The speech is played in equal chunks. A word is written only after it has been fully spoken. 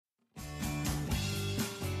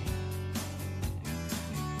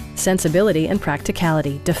Sensibility and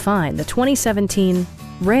practicality define the 2017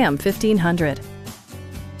 Ram 1500.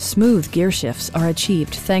 Smooth gear shifts are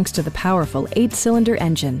achieved thanks to the powerful 8-cylinder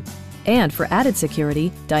engine. And for added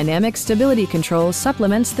security, dynamic stability control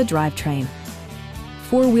supplements the drivetrain.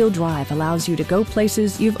 4-wheel drive allows you to go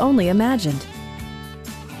places you've only imagined.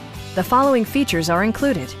 The following features are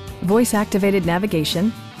included: voice-activated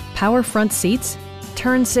navigation, power front seats,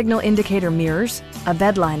 turn signal indicator mirrors, a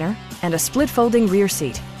bedliner, and a split-folding rear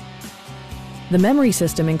seat. The memory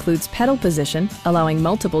system includes pedal position, allowing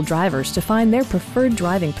multiple drivers to find their preferred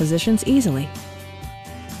driving positions easily.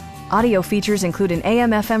 Audio features include an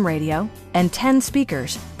AM/FM radio and 10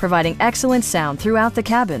 speakers, providing excellent sound throughout the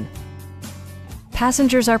cabin.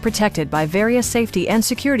 Passengers are protected by various safety and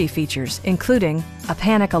security features, including a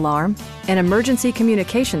panic alarm, an emergency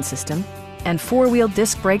communication system, and 4-wheel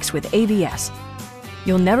disc brakes with ABS.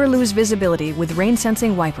 You'll never lose visibility with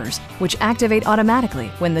rain-sensing wipers, which activate automatically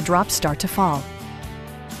when the drops start to fall.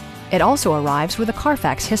 It also arrives with a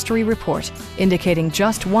Carfax history report, indicating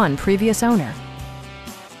just one previous owner.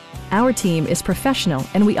 Our team is professional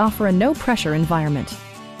and we offer a no-pressure environment.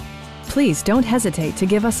 Please don't hesitate to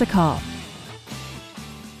give us a call.